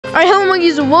Alright, hello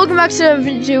monkeys, and welcome back to the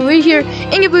video. We're here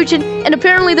in Capuchin, and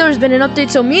apparently there's been an update,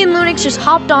 so me and Lunix just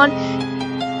hopped on.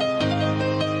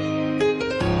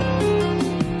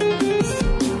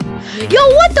 Yo,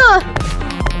 what the?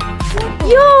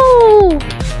 Yo!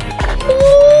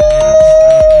 Ooh!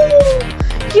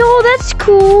 Yo, that's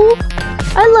cool.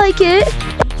 I like it.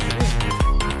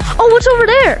 Oh, what's over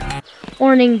there?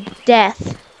 Warning, death.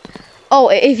 Oh,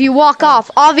 if you walk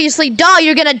off. Obviously, duh,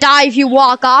 you're gonna die if you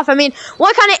walk off. I mean,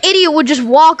 what kind of idiot would just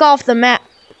walk off the map?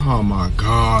 Oh my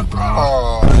god, bro.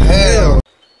 Oh, hell.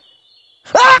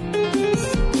 Ah!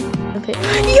 Okay.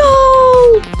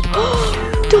 Yo!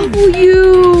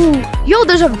 W! Yo,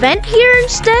 there's a vent here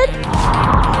instead?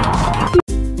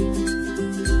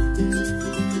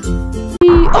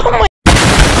 Oh my...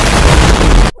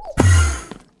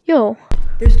 Yo.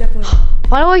 There's definitely...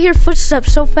 Why do I hear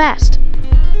footsteps so fast?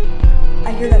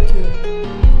 I hear that too.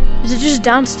 Is it just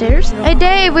downstairs? No. Hey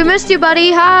Dave, we missed you,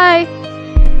 buddy. Hi.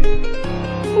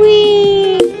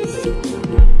 Wee.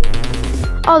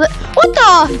 Oh, what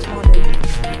the?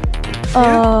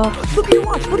 Look at your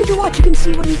watch. Look at your watch. You can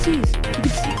see what he sees. You can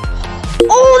see.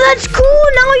 Oh, that's cool.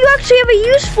 Now you actually have a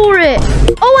use for it.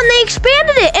 Oh, and they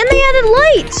expanded it, and they added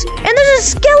lights, and there's a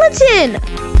skeleton.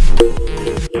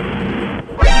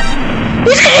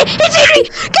 It's eating.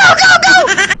 Go, go, go.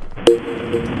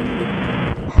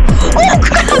 Oh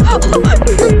crap!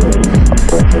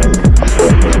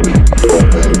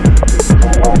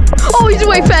 Oh, he's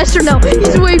way faster now.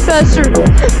 He's way faster.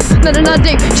 No,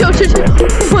 Dave. Chill. Oh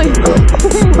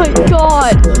my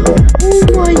god. Oh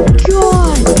my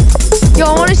god. Yo, I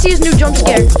want to see his new jump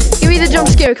scare. Give me the jump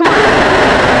scare. Come on.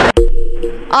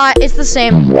 It's the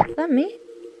same. Is that me?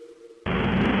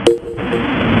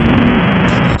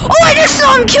 Oh, I just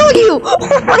saw him kill you.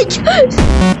 Oh my god.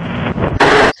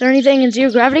 Is there anything in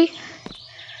zero gravity?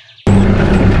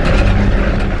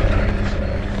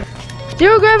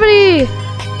 Zero gravity!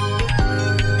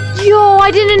 Yo,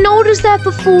 I didn't notice that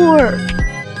before.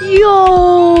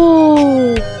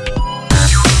 Yo!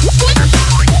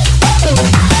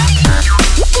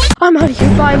 I'm out of here.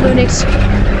 Bye, Lunix.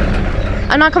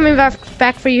 I'm not coming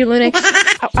back for you, Lunix.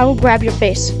 I will grab your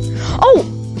face. Oh!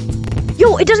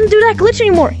 Yo, it doesn't do that glitch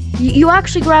anymore. You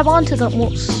actually grab onto them.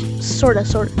 Well, sorta.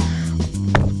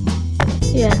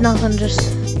 Yeah, nothing,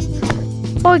 just...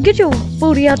 Oh, get your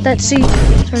booty out that seat.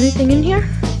 Is there anything in here?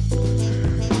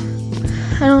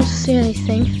 I don't see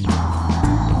anything.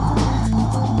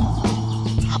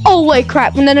 Oh, wait,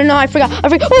 crap. No, I forgot. Oh,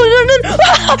 no!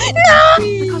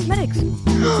 The cosmetics.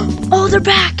 Oh, they're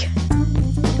back.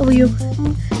 W,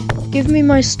 give me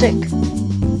my stick.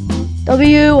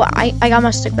 W, I got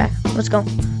my stick back. Let's go.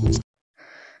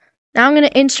 Now I'm going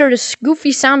to insert a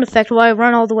goofy sound effect while I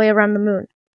run all the way around the moon.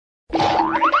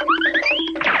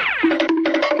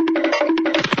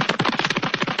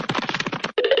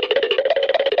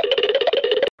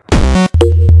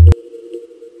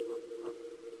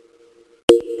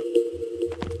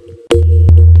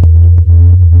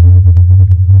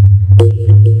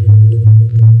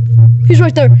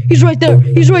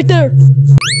 He's right there.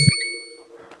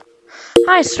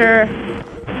 Hi, sir.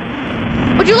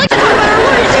 Would you like to talk about our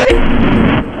Lord and Savior?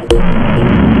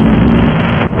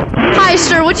 Hi,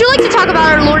 sir. Would you like to talk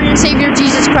about our Lord and Savior,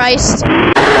 Jesus Christ? He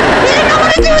didn't know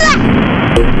how to do that!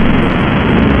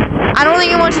 I don't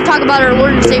think he wants to talk about our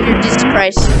Lord and Savior, Jesus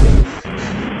Christ.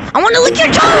 I want to lick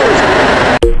your toes!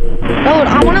 Oh,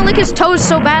 I want to lick his toes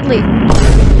so badly.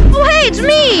 Oh, hey, it's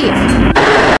me!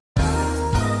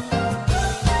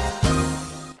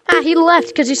 He left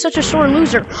because he's such a sore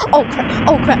loser. Oh crap.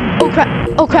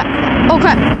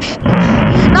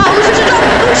 No,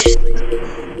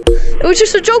 it was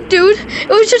just a joke, dude. It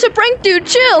was just a prank, dude.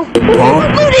 Chill.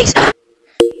 Lunix!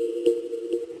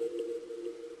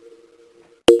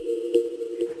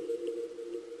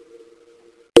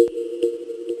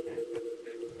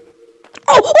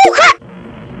 Oh crap!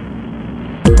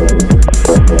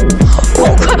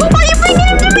 Oh crap! Why are you bringing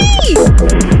him to me?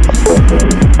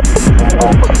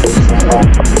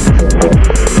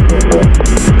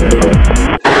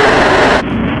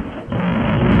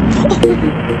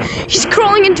 He's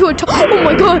crawling into a oh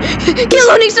my god! Kill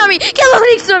Lunix on me!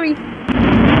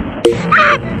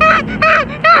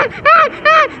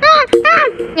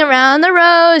 Around the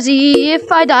rosy,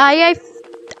 if I die,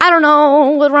 I don't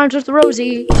know what rhymes with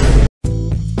Rosie.